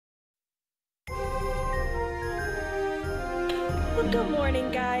Good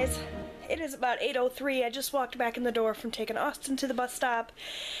morning, guys. It is about 8:03. I just walked back in the door from taking Austin to the bus stop.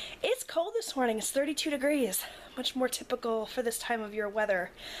 It's cold this morning. It's 32 degrees. Much more typical for this time of year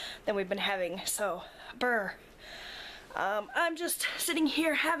weather than we've been having, so brr. I'm just sitting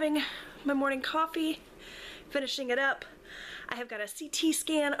here having my morning coffee, finishing it up. I have got a CT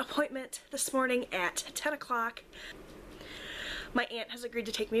scan appointment this morning at 10 o'clock. My aunt has agreed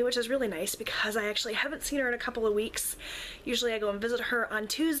to take me, which is really nice because I actually haven't seen her in a couple of weeks. Usually I go and visit her on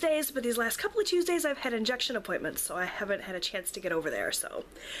Tuesdays, but these last couple of Tuesdays I've had injection appointments, so I haven't had a chance to get over there. So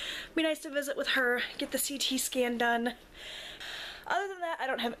it'd be nice to visit with her, get the CT scan done. Other than that, I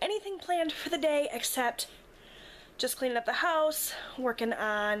don't have anything planned for the day except just cleaning up the house, working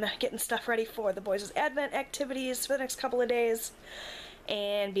on getting stuff ready for the boys' Advent activities for the next couple of days,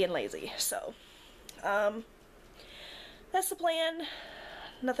 and being lazy. So, that's the plan.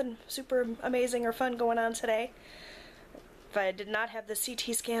 Nothing super amazing or fun going on today. If I did not have the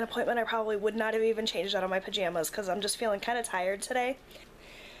CT scan appointment, I probably would not have even changed out of my pajamas because I'm just feeling kind of tired today.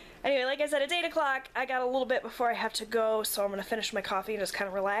 Anyway, like I said, it's 8 o'clock. I got a little bit before I have to go, so I'm going to finish my coffee and just kind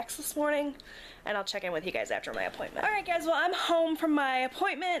of relax this morning. And I'll check in with you guys after my appointment. Alright guys, well I'm home from my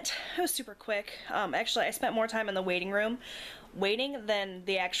appointment. It was super quick. Actually, I spent more time in the waiting room waiting than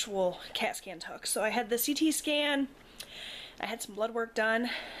the actual CAT scan took. So I had the CT scan. I had some blood work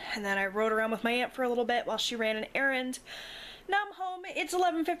done, and then I rode around with my aunt for a little bit while she ran an errand. Now I'm home. It's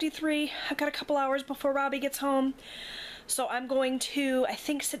 11:53. I've got a couple hours before Robbie gets home. So I'm going to, I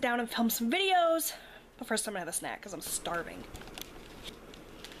think, sit down and film some videos. But first I'm going to have a snack because I'm starving.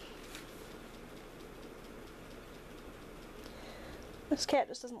 This cat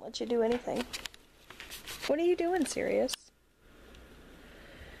just doesn't let you do anything. What are you doing, Sirius?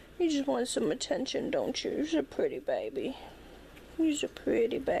 You just want some attention, don't you? You're a pretty baby. You're a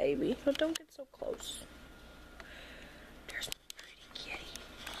pretty baby. Oh, don't get so close. There's my pretty kitty.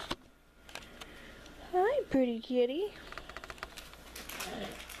 Hi, pretty kitty.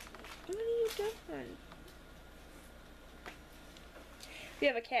 What are you doing? If you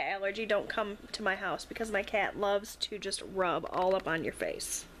have a cat allergy, don't come to my house because my cat loves to just rub all up on your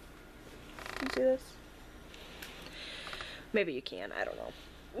face. Can you see this? Maybe you can, I don't know.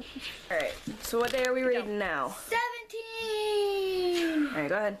 Alright, so what day are we reading now? 17! Alright,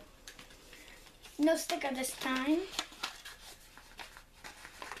 go ahead. No sticker this time.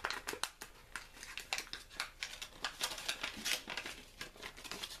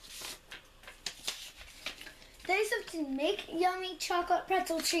 Today's up to make yummy chocolate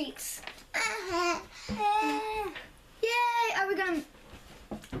pretzel treats. Yay! Are we gonna...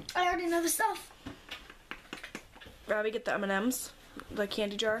 I already know the stuff. Robbie, get the M&Ms. The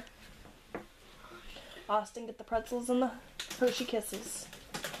candy jar. Austin, get the pretzels and the Hershey Kisses.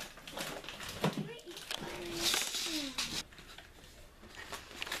 Go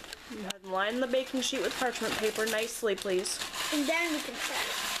ahead and line the baking sheet with parchment paper nicely, please. And then we can set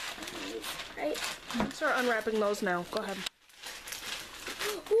it. Right? Start unwrapping those now. Go ahead.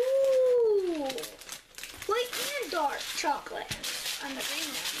 Ooh! White and dark chocolate on the green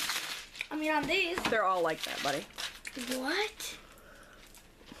one. I mean on these. They're all like that, buddy. What?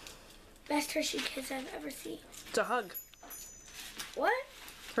 Best Hershey Kiss I've ever seen. It's a hug. What?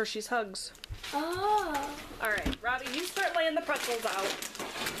 Hershey's Hugs. Oh. Alright, Robbie, you start laying the pretzels out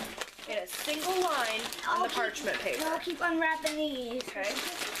in a single line on the parchment paper. I'll keep unwrapping these. Okay.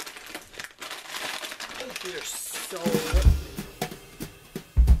 You're so...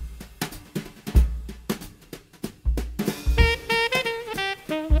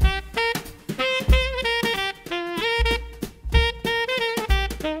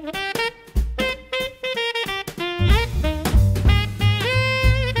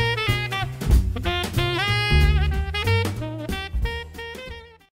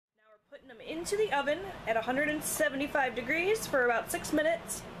 into the oven at 175 degrees for about 6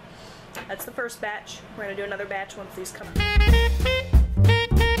 minutes. That's the first batch. We're going to do another batch once these come out.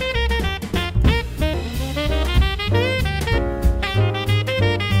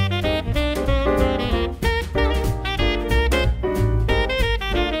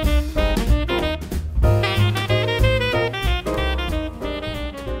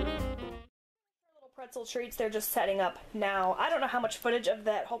 Pretzel treats, they're just setting up now. I don't know how much footage of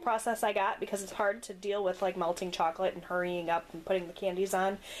that whole process I got because it's hard to deal with like melting chocolate and hurrying up and putting the candies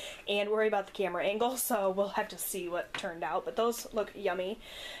on and worry about the camera angle, so we'll have to see what turned out, but those look yummy.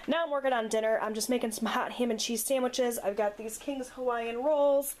 Now I'm working on dinner. I'm just making some hot ham and cheese sandwiches. I've got these King's Hawaiian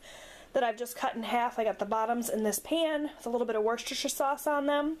rolls that I've just cut in half. I got the bottoms in this pan with a little bit of Worcestershire sauce on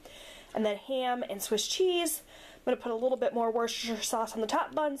them, and then ham and Swiss cheese. I'm going to put a little bit more Worcestershire sauce on the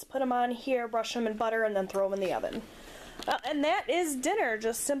top buns, put them on here, brush them in butter, and then throw them in the oven. And that is dinner.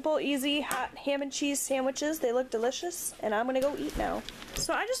 Just simple, easy, hot ham and cheese sandwiches. They look delicious, and I'm gonna go eat now.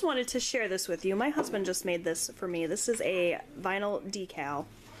 So I just wanted to share this with you. My husband just made this for me. This is a vinyl decal,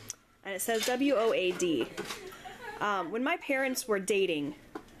 and it says WOAD. When my parents were dating,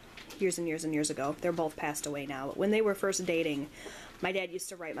 years and years and years ago, they're both passed away now, but when they were first dating, my dad used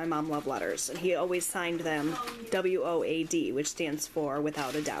to write my mom love letters, and he always signed them WOAD, which stands for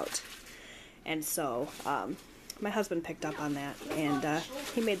without a doubt. And so, my husband picked up on that, and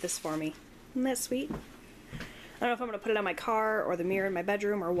he made this for me. Isn't that sweet? I don't know if I'm going to put it on my car, or the mirror in my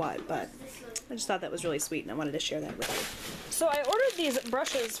bedroom, or what, but I just thought that was really sweet, and I wanted to share that with you. So I ordered these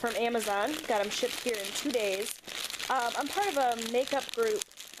brushes from Amazon, got them shipped here in 2 days. I'm part of a makeup group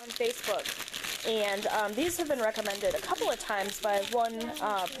on Facebook, and these have been recommended a couple of times by one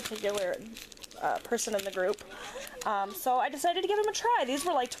particular person in the group. So I decided to give them a try. These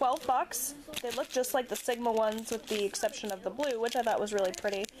were like $12. They look just like the Sigma ones with the exception of the blue, which I thought was really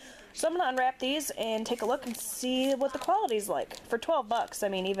pretty. So I'm going to unwrap these and take a look and see what the quality's like. For $12, I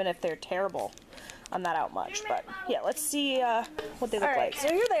mean, even if they're terrible, I'm not out much. But yeah, let's see what they look like. So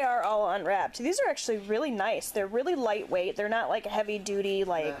here they are all unwrapped. These are actually really nice. They're really lightweight. They're not like heavy duty,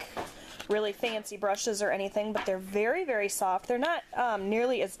 like really fancy brushes or anything, but they're very, very soft. They're not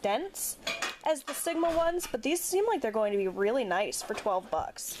nearly as dense as the Sigma ones, but these seem like they're going to be really nice for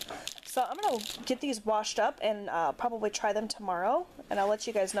 $12. So I'm going to get these washed up and probably try them tomorrow, and I'll let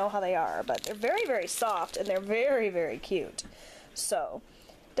you guys know how they are. But they're very, very soft, and they're very, very cute. So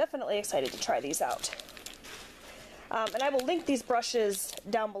definitely excited to try these out. And I will link these brushes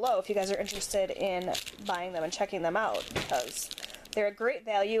down below if you guys are interested in buying them and checking them out, because they're a great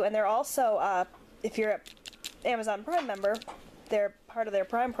value, and they're also, if you're an Amazon Prime member, they're part of their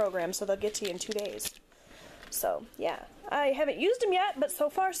Prime program, so they'll get to you in 2 days. So, yeah. I haven't used them yet, but so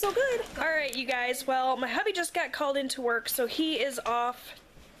far so good. Alright, you guys. Well, my hubby just got called into work, so he is off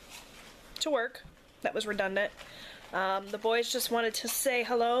to work. That was redundant. The boys just wanted to say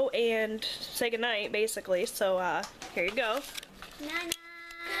hello and say goodnight, basically. So, here you go. Night.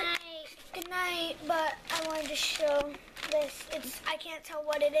 Good night, but I wanted to show this. I can't tell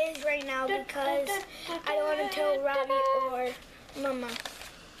what it is right now because I don't want to tell Robbie or Mama.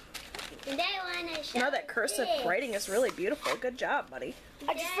 And I want to show that cursive writing is really beautiful. Good job, buddy.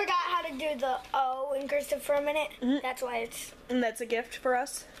 I just forgot how to do the O in cursive for a minute. That's why it's... And that's a gift for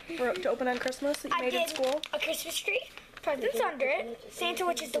us to open on Christmas that you made in school? A Christmas tree, presents under it, Santa,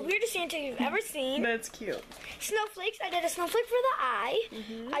 which is the weirdest Santa you've ever seen. That's cute. Snowflakes. I did a snowflake for the eye.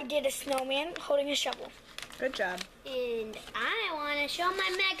 I did a snowman holding a shovel. Good job. And I want to show my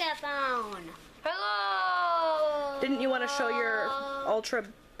megaphone. Hello! Didn't you want to show your ultra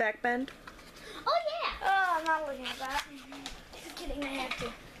backbend? Oh, yeah. Oh, I'm not looking at that. Just kidding, I have to.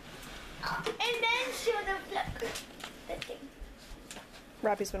 And then show the thing.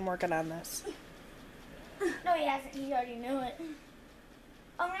 Robbie's been working on this. No, he hasn't. He already knew it.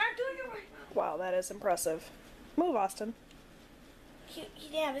 Oh, we're not doing it right now. Wow, that is impressive. Move, Austin. He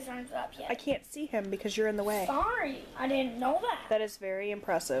didn't have his arms up yet. I can't see him because you're in the way. Sorry, I didn't know that. That is very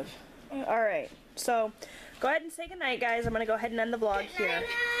impressive. Alright, so go ahead and say goodnight, guys. I'm going to go ahead and end the vlog here.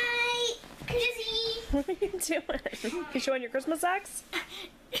 Night, Chrissy. What are you doing? You showing your Christmas socks?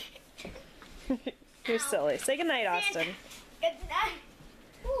 You're silly. Say goodnight, Austin. Good night.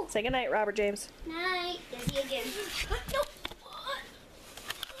 Ooh. Say goodnight, Robert James. Night. Dizzy again. Nope.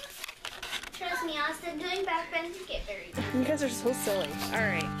 Trust me, Austin, doing backbends get very tough. You guys are so silly.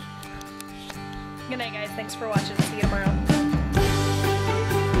 Alright. Good night, guys. Thanks for watching. See you tomorrow.